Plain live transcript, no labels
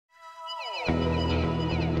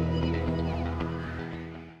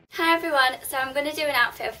everyone, so I'm going to do an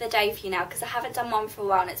outfit of the day for you now because I haven't done one for a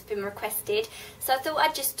while and it's been requested. So I thought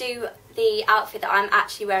I'd just do the outfit that I'm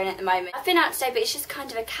actually wearing at the moment. I've been out today but it's just kind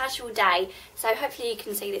of a casual day, so hopefully you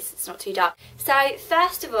can see this, it's not too dark. So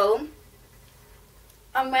first of all,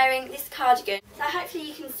 I'm wearing this cardigan. So hopefully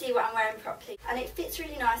you can see what I'm wearing properly. And it fits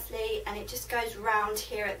really nicely and it just goes round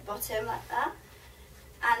here at the bottom like that.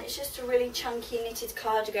 And it's just a really chunky knitted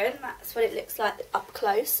cardigan. That's what it looks like up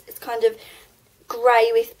close. It's kind of grey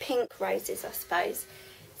with pink roses, I suppose.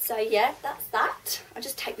 So yeah, that's that. I'll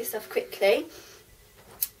just take this off quickly.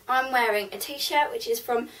 I'm wearing a t-shirt which is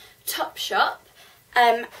from Topshop.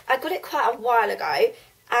 I got it quite a while ago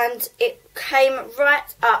and it came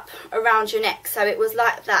right up around your neck, so it was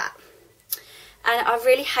like that. And I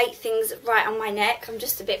really hate things right on my neck. I'm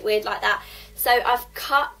just a bit weird like that. So I've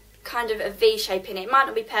cut kind of a V shape in it. It might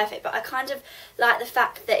not be perfect, but I kind of like the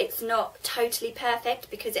fact that it's not totally perfect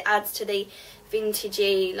because it adds to the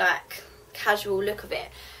vintagey, like, casual look of it.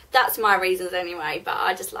 That's my reasons anyway, but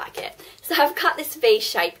I just like it. So I've cut this V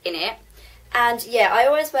shape in it, and yeah, I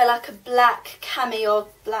always wear like a black cami or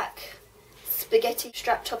black spaghetti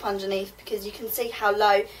strap top underneath because you can see how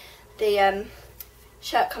low the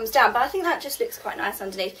shirt comes down, but I think that just looks quite nice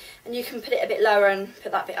underneath, and you can put it a bit lower and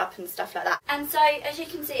put that bit up and stuff like that. And so as you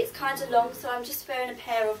can see, it's kind of long, so I'm just wearing a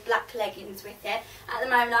pair of black leggings with it. At the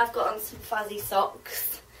moment I've got on some fuzzy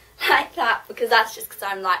socks like that because that's just because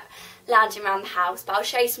I'm like lounging around the house, but I'll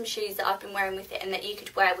show you some shoes that I've been wearing with it and that you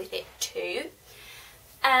could wear with it too.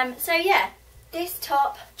 So yeah, this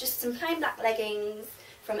top, just some plain black leggings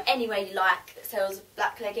from anywhere you like that sells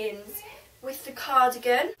black leggings with the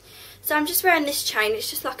cardigan. So I'm just wearing this chain.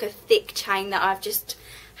 It's just like a thick chain that I've just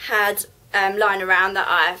had lying around that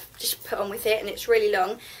I've just put on with it, and it's really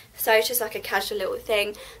long, so it's just like a casual little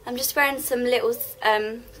thing. I'm just wearing some little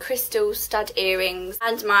crystal stud earrings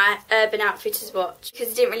and my Urban Outfitters watch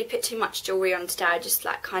because I didn't really put too much jewellery on today. I just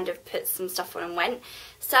like kind of put some stuff on and went.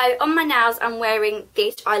 So on my nails I'm wearing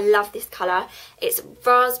this. I love this colour. It's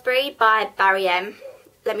Raspberry by Barry M.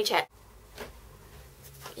 Let me check.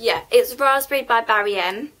 Yeah, it's Raspberry by Barry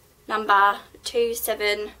M, number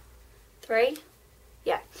 273.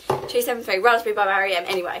 Yeah, 273, Raspberry by Barry M.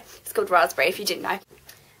 Anyway, it's called Raspberry if you didn't know.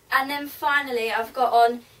 And then finally I've got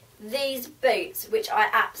on these boots, which I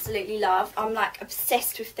absolutely love. I'm like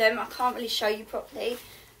obsessed with them. I can't really show you properly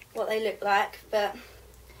what they look like, but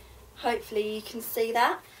hopefully you can see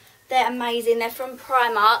that. They're amazing. They're from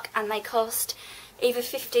Primark and they cost either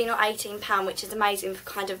 £15 or £18, which is amazing for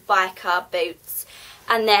kind of biker boots.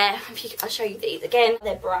 And they're, I'll show you these again,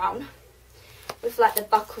 they're brown with like the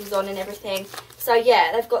buckles on and everything. So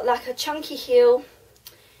yeah, they've got like a chunky heel,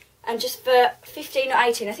 and just for 15 or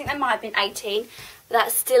 18, I think they might have been 18, but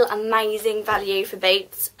that's still amazing value for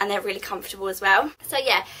boots, and they're really comfortable as well. So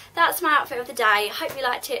yeah, that's my outfit of the day. Hope you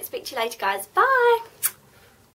liked it. Speak to you later guys. Bye!